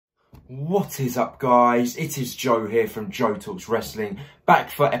What is up, guys? It is Joe here from Joe Talks Wrestling, back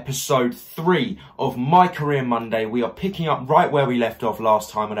for episode 3 of My Career Monday. We are picking up right where we left off last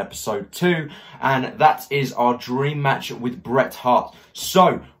time on episode 2, and that is our dream match with Bret Hart.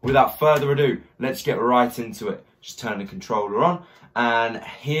 So, without further ado, let's get right into it. Just turn the controller on, and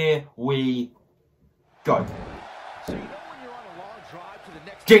here we go.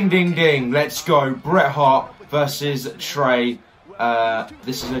 Ding, ding, ding. Let's go. Bret Hart versus Trey.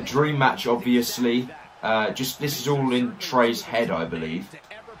 This is a dream match, obviously. This is all in Trey's head, I believe.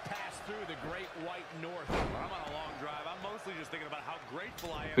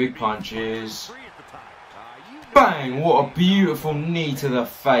 Big punches. Bang! What a beautiful knee to the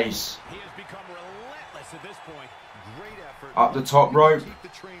face. Up the top rope.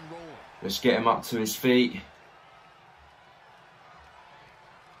 Let's get him up to his feet.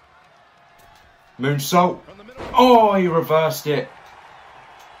 Moonsault. Oh, he reversed it.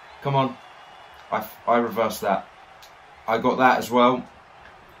 Come on. I reversed that. I got that as well.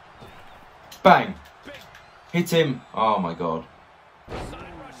 Bang. Hit him. Oh, my God.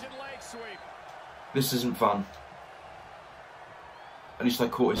 This isn't fun. At least I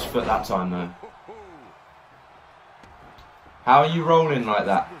caught his foot that time, though. How are you rolling like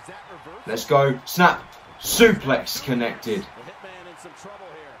that? Let's go. Snap. Suplex connected.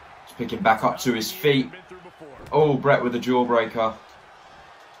 He's picking back up to his feet. Oh, Bret with a jawbreaker.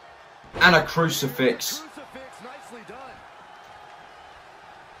 And a crucifix.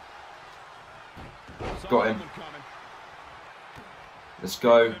 Got him. Let's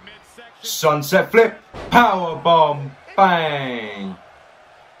go. Sunset flip. Power bomb. Bang.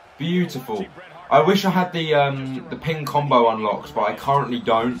 Beautiful. I wish I had the pin combo unlocked, but I currently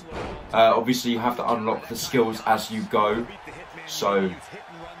don't. Obviously, you have to unlock the skills as you go. So,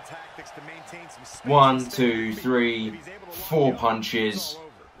 1, 2, 3, 4 punches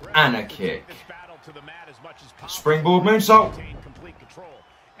and a kick. Springboard moonsault.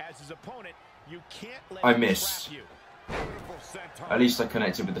 I missed. At least I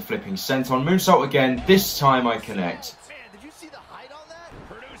connected with the flipping senton. Moonsault again. This time I connect.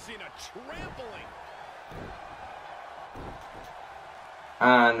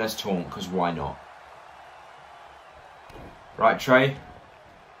 And let's taunt, because why not? Right, Trey.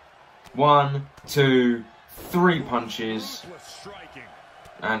 1, 2, 3 punches.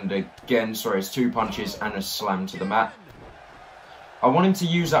 And again, sorry, it's 2 punches and a slam to the mat. I want him to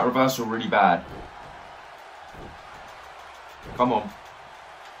use that reversal really bad. Come on.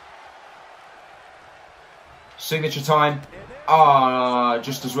 Signature time. Ah,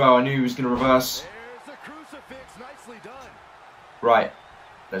 just as well. I knew he was going to reverse. Right.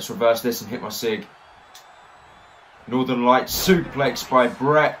 Let's reverse this and hit my sig. Northern Lights suplex by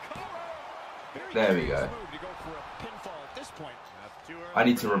Bret. There we go. I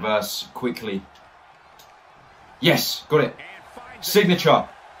need to reverse quickly. Yes, got it. Signature.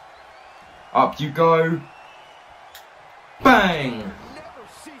 Up you go. Bang.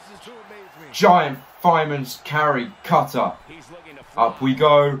 Giant fireman's carry cutter. Up we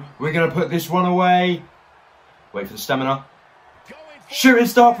go. We're going to put this one away. Wait for the stamina. Shooting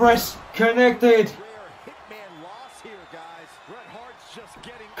star press. Connected.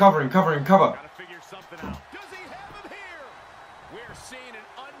 Cover him, cover him, cover.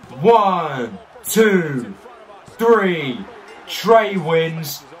 1, 2, 3. Trey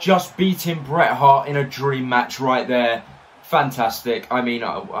wins. Just beating Bret Hart in a dream match right there. Fantastic. I mean,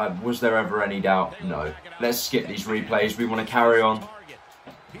 was there ever any doubt? No. Let's skip these replays. We want to carry on.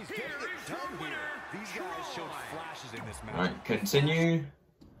 Alright, continue.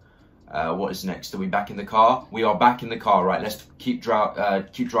 What is next? Are we back in the car? We are back in the car. Right, let's keep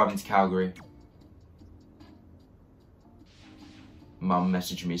driving to Calgary. Mum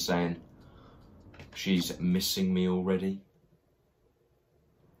messaged me saying she's missing me already.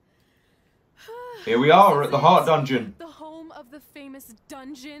 Here we are at the Heart Dungeon. The home of the famous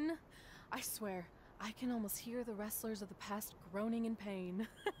dungeon. I swear, I can almost hear the wrestlers of the past groaning in pain.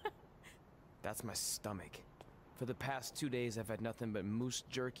 That's my stomach. For the past 2 days, I've had nothing but moose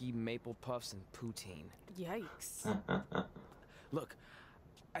jerky, maple puffs, and poutine. Yikes. Look,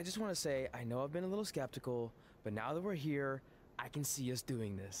 I just want to say, I know I've been a little skeptical, but now that we're here, I can see us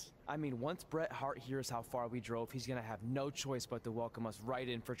doing this. I mean, once Bret Hart hears how far we drove, he's going to have no choice but to welcome us right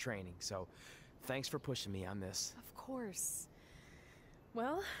in for training. So, thanks for pushing me on this. Of course.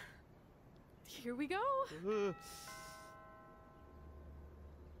 Well, here we go.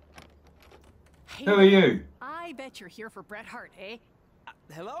 Hey, who are you? I bet you're here for Bret Hart, eh?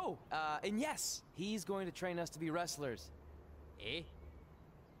 Hello. And yes, he's going to train us to be wrestlers. Eh?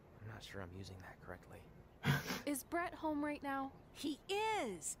 I'm not sure I'm using that correctly. Is Bret home right now? He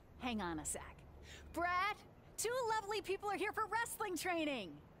is. hang on a sec. Brett, 2 lovely people are here for wrestling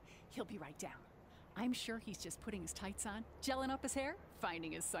training. He'll be right down. I'm sure he's just putting his tights on, gelling up his hair,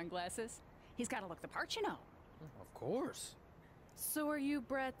 finding his sunglasses. He's got to look the part, you know. Of course. So are you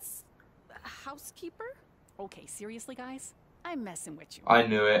Brett's housekeeper? Okay, seriously, guys? I'm messing with you. I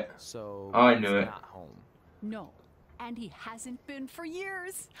knew it. So I he's knew it. not home. No, and he hasn't been for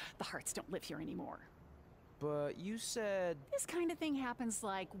years. The Harts don't live here anymore. But you said... This kind of thing happens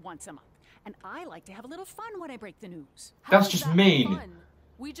like once a month, and I like to have a little fun when I break the news. That's How's just that mean. fun?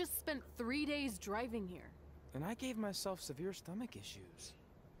 We just spent 3 days driving here. And I gave myself severe stomach issues.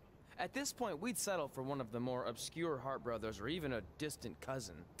 At this point, we'd settle for one of the more obscure Hart brothers or even a distant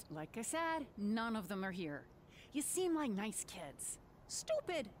cousin. Like I said, none of them are here. You seem like nice kids.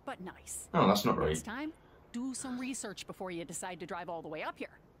 Stupid, but nice. Oh, that's not right. Next time, do some research before you decide to drive all the way up here.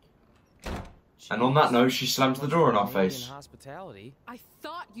 And on that note, she slams the door in our Canadian face. Hospitality. I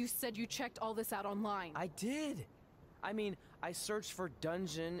thought you said you checked all this out online. I did. I mean, I searched for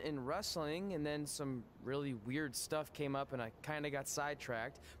dungeon in wrestling, and then some really weird stuff came up, and I kind of got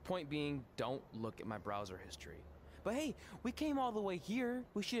sidetracked. Point being, don't look at my browser history. But hey, we came all the way here.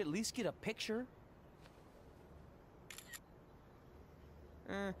 We should at least get a picture.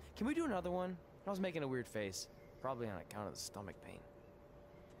 Can we do another one? I was making a weird face, probably on account of the stomach pain.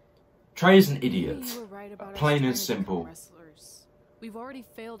 Trey is an Maybe idiot. you were right about us Plain trying and to become simple. wrestlers. We've already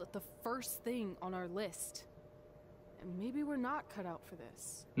failed at the first thing on our list. And maybe we're not cut out for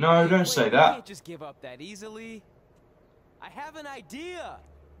this. No, don't say Wait, that. You can't just give up that easily. I have an idea.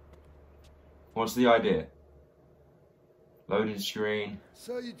 What's the idea? Loading screen.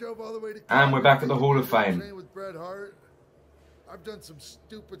 So you drove all the way to And we're back at the Hall of Fame. Train with Bret Hart. I've done some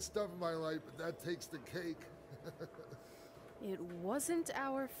stupid stuff in my life, but that takes the cake. It wasn't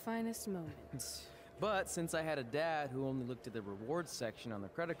our finest moment. But since I had a dad who only looked at the rewards section on the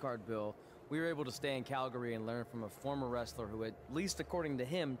credit card bill, we were able to stay in Calgary and learn from a former wrestler who, at least according to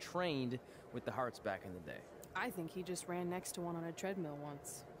him, trained with the Harts back in the day. I think he just ran next to one on a treadmill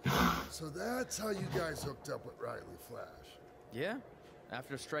once. So that's how you guys hooked up with Reilley Flash. Yeah.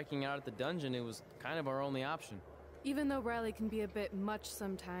 After striking out at the dungeon, it was kind of our only option. Even though Reilley can be a bit much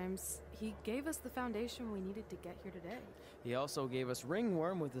sometimes, he gave us the foundation we needed to get here today. He also gave us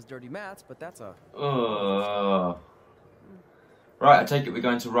ringworm with his dirty mats, but that's a... Right, I take it we're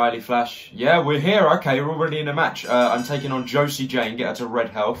going to Reilley Flash. Yeah, we're here. Okay, we're already in a match. I'm taking on Josie Jane, get her to red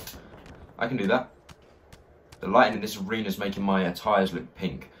health. I can do that. The lighting in this arena is making my tyres look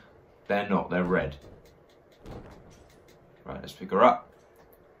pink. They're not, they're red. Right, let's pick her up.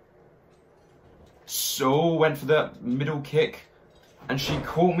 So, went for the middle kick. And she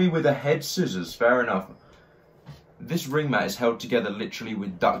caught me with a head scissors. Fair enough. This ring mat is held together literally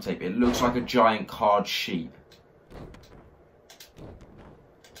with duct tape. It looks like a giant card sheet.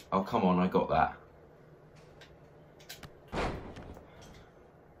 Oh, come on, I got that.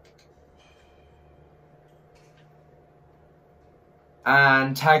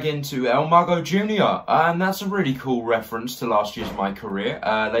 And tag into El Mago Jr. And that's a really cool reference to last year's My Career.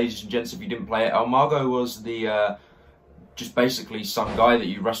 Ladies and gents, if you didn't play it, El Mago was the, just basically some guy that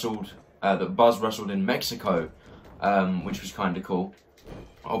you wrestled, that Buzz wrestled in Mexico, which was kind of cool.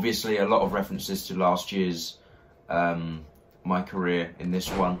 Obviously, a lot of references to last year's My Career in this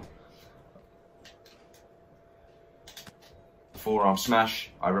one. Forearm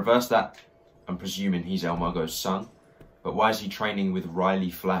smash. I reversed that. I'm presuming he's El Mago's son. But why is he training with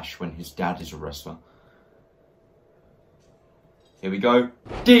Reilley Flash when his dad is a wrestler? Here we go.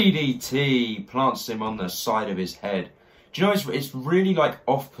 DDT! Plants him on the side of his head. Do you know, it's really, like,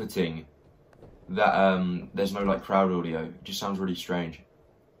 off-putting that there's no, like, crowd audio. It just sounds really strange.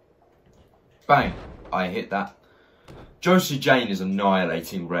 Bang! I hit that. Josie Jane is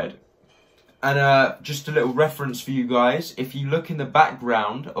annihilating Red. And just a little reference for you guys. If you look in the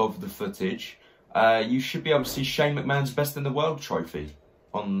background of the footage... you should be able to see Shane McMahon's Best in the World trophy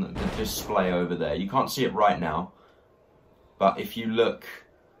on the display over there. You can't see it right now. But if you look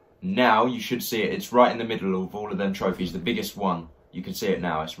now, you should see it. It's right in the middle of all of them trophies. The biggest one. You can see it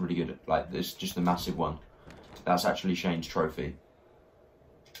now. It's really good. Like, it's just a massive one. That's actually Shane's trophy.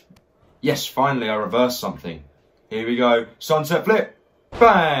 Yes, finally I reversed something. Here we go. Sunset flip.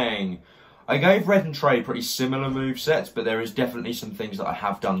 Bang! I gave Red and Trey pretty similar movesets, but there is definitely some things that I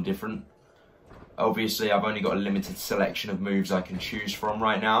have done different. Obviously, I've only got a limited selection of moves I can choose from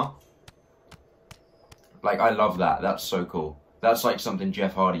right now. Like, I love that. That's so cool. That's like something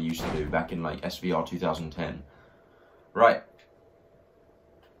Jeff Hardy used to do back in, like, SVR 2010. Right.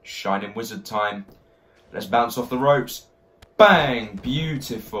 Shining Wizard time. Let's bounce off the ropes. Bang!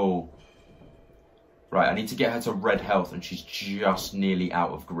 Beautiful. Right, I need to get her to red health, and she's just nearly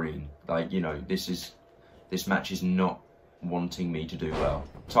out of green. Like, you know, this match is not wanting me to do well.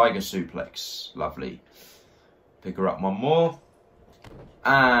 Tiger suplex, lovely. Pick her up one more.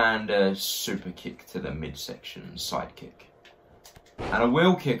 And a super kick to the midsection, side kick. And a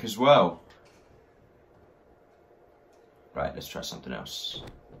wheel kick as well. Right, let's try something else.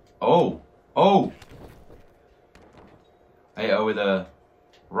 Oh! Oh! I hit her with a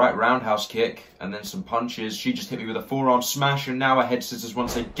right roundhouse kick and then some punches. She just hit me with a forearm smash and now a head scissors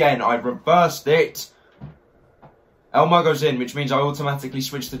once again. I reversed it. Elmo goes in, which means I automatically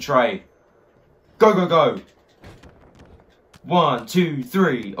switch the tray. Go, go, go. 1, 2,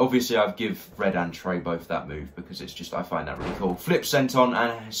 3. Obviously, I've give Red and Trey both that move because it's just, I find that really cool. Flip senton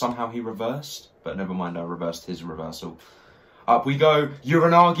and somehow he reversed. But never mind, I reversed his reversal. Up we go.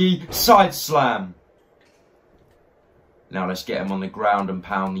 Uranagi side slam. Now let's get him on the ground and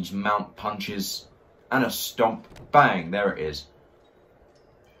pound these mount punches. And a stomp. Bang. There it is.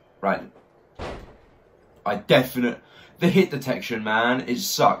 Right. The hit detection, man. It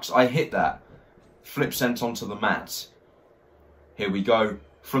sucks. I hit that. Flip sent onto the mat. Here we go.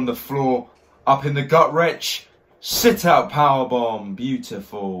 From the floor. Up in the gut wrench. Sit out powerbomb.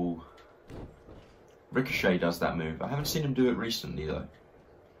 Beautiful. Ricochet does that move. I haven't seen him do it recently though.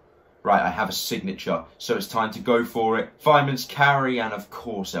 Right, I have a signature, so it's time to go for it. Fireman's carry, and of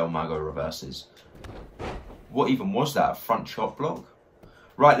course El Mago reverses. What even was that? A front chop block?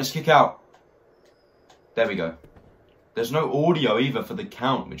 Right, let's kick out. There we go. There's no audio either for the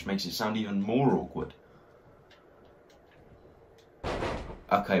count, which makes it sound even more awkward.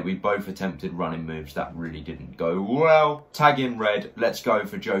 Okay, we both attempted running moves. That really didn't go well. Tag in Red. Let's go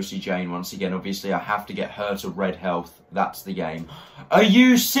for Josie Jane once again. Obviously, I have to get her to red health. That's the game. Are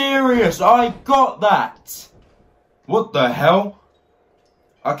you serious? I got that. What the hell?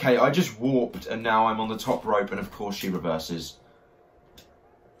 Okay, I just warped and now I'm on the top rope and of course she reverses.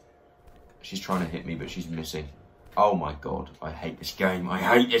 She's trying to hit me, but she's missing. Oh my god, I hate this game. I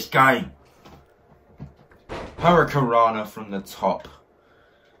hate this game. Hurricanrana from the top.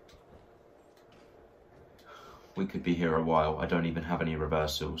 We could be here a while. I don't even have any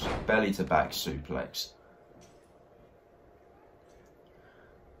reversals. Belly to back suplex.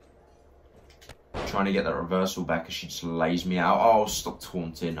 Trying to get that reversal back as she just lays me out. Oh, stop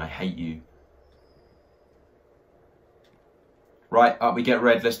taunting. I hate you. Right, up we get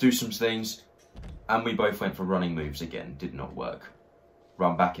Red. Let's do some things. And we both went for running moves again. Did not work.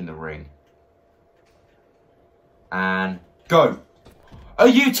 Run back in the ring. And go. Are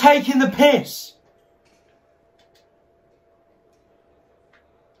you taking the piss?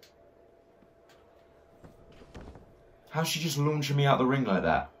 How's she just launching me out the ring like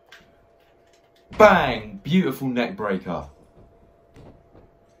that? Bang! Beautiful neck breaker.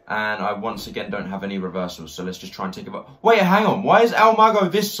 And I once again don't have any reversals, so let's just try and take it back. Wait, hang on. Why is El Mago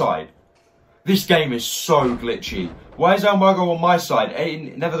this side? This game is so glitchy. Why is El Mago on my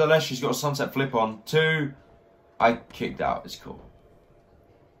side? Nevertheless, she's got a sunset flip on. 2. I kicked out. It's cool.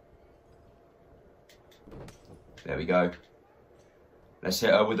 There we go. Let's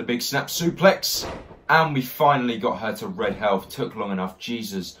hit her with a big snap suplex. And we finally got her to red health. Took long enough.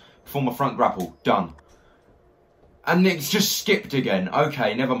 Jesus. Perform a front grapple. Done. And it's just skipped again.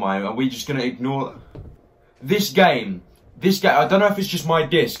 Okay, never mind. Are we just going to ignore... This game, I don't know if it's just my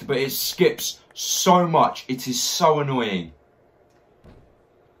disc, but it skips so much. It is so annoying.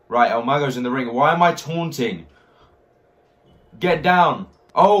 Right, El Mago's in the ring. Why am I taunting? Get down.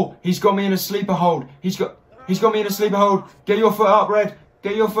 Oh, he's got me in a sleeper hold. He's got me in a sleeper hold. Get your foot up, Red.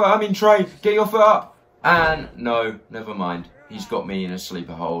 Get your foot up. Trey. Get your foot up. And no, never mind. He's got me in a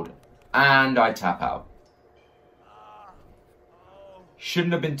sleeper hold. And I tap out.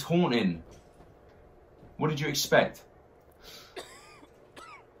 Shouldn't have been taunting. What did you expect?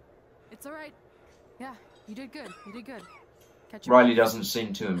 It's alright. Yeah, you did good. You did good. Catch your Reilley doesn't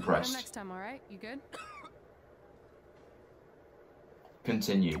seem too impressed. Next time, alright? You good?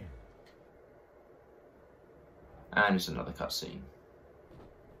 Continue. And it's another cutscene.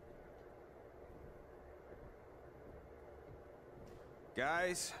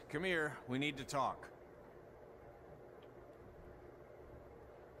 Guys, come here. We need to talk.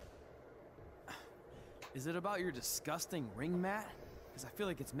 Is it about your disgusting ring mat? Because I feel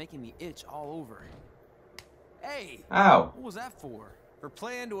like it's making me itch all over. Hey! Ow. What was that for? For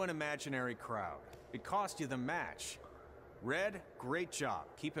playing to an imaginary crowd. It cost you the match. Red, great job.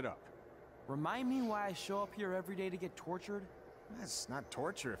 Keep it up. Remind me why I show up here every day to get tortured? That's not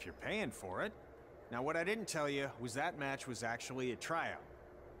torture if you're paying for it. Now, what I didn't tell you was that match was actually a tryout.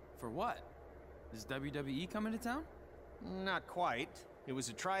 For what? Is WWE coming to town? Not quite. It was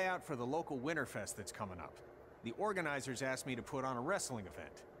a tryout for the local Winterfest that's coming up. The organizers asked me to put on a wrestling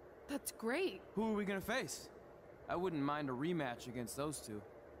event. That's great. Who are we gonna face? I wouldn't mind a rematch against those two.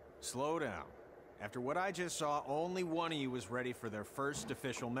 Slow down. After what I just saw, only one of you was ready for their first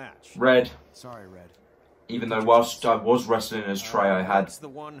official match. Red. Sorry, Red. Even though whilst I was wrestling as Trey, Red's the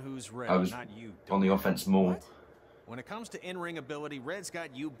one who's ready, I was not you. on the offense more. What? When it comes to in-ring ability, Red's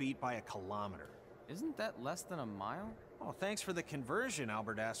got you beat by a kilometer. Isn't that less than a mile? Oh, thanks for the conversion,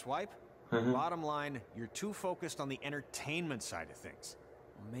 Albert Asswipe. Bottom line, you're too focused on the entertainment side of things.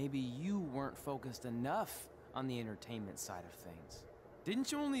 Well, maybe you weren't focused enough on the entertainment side of things.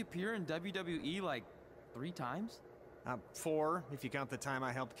 Didn't you only appear in WWE like 3 times? 4, if you count the time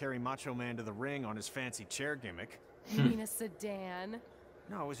I helped carry Macho Man to the ring on his fancy chair gimmick. You mean a sedan?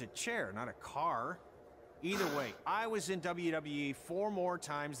 No, it was a chair, not a car. Either way, I was in WWE 4 more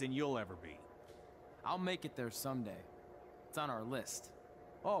times than you'll ever be. I'll make it there someday. It's on our list.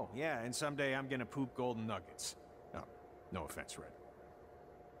 Oh, yeah, and someday I'm gonna poop golden nuggets. Oh, no offense, Red.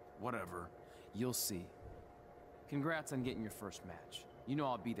 Whatever. You'll see. Congrats on getting your first match. You know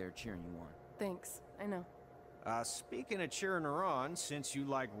I'll be there cheering you on. Thanks. I know. Speaking of cheering her on, since you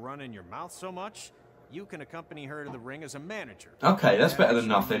like running your mouth so much, you can accompany her to the ring as a manager. Okay, that's better than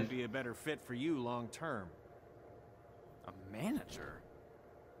That nothing. might be a better fit for you long term. A manager?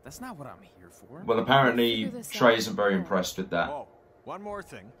 That's not what I'm here for. Well, apparently Trey isn't very impressed with that. Oh, one more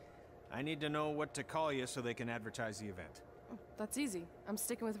thing. I need to know what to call you so they can advertise the event. Oh, that's easy. I'm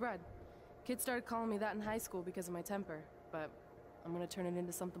sticking with Red. Kids started calling me that in high school because of my temper, but I'm gonna turn it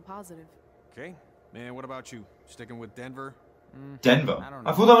into something positive. Okay. Man, what about you? Sticking with Denver? Denver? I don't know.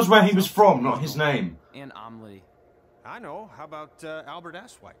 I thought that was where he was from, not his name. And Omley. I know. How about Albert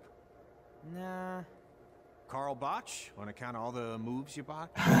Asswipe? Nah. Carl Botch, on account of all the moves you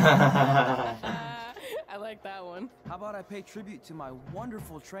bought? I like that one. How about I pay tribute to my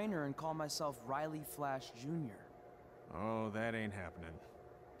wonderful trainer and call myself Reilley Flash Jr.? Oh, that ain't happening.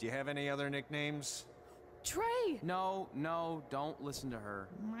 Do you have any other nicknames? Trey! No, don't listen to her.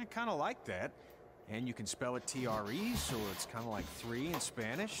 I kind of like that. And you can spell it T-R-E, so it's kind of like 3 in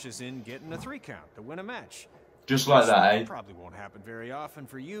Spanish, as in getting a 3 count to win a match. Just like that, eh? Probably won't happen very often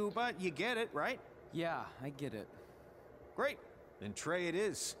for you, but you get it, right? Yeah, I get it. Great. Then Trey it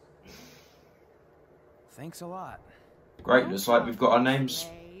is. Thanks a lot. Great, looks like we've got our names.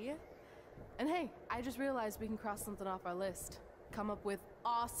 Trey. And hey, I just realized we can cross something off our list. Come up with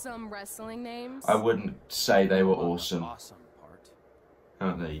awesome wrestling names. I wouldn't say they were awesome. Awesome part.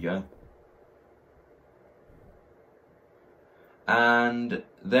 Oh, there you go. And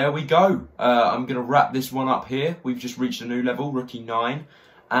there we go. I'm going to wrap this one up here. We've just reached a new level, Rookie 9.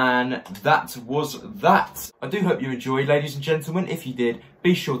 And that was that. I do hope you enjoyed, ladies and gentlemen. If you did,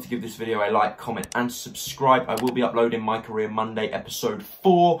 be sure to give this video a like, comment, and subscribe. I will be uploading My Career Monday episode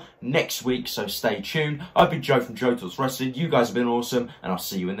 4 next week, so stay tuned. I've been Joe from JoeTalksWrestling. You guys have been awesome, and I'll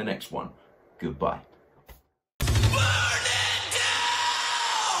see you in the next one. Goodbye.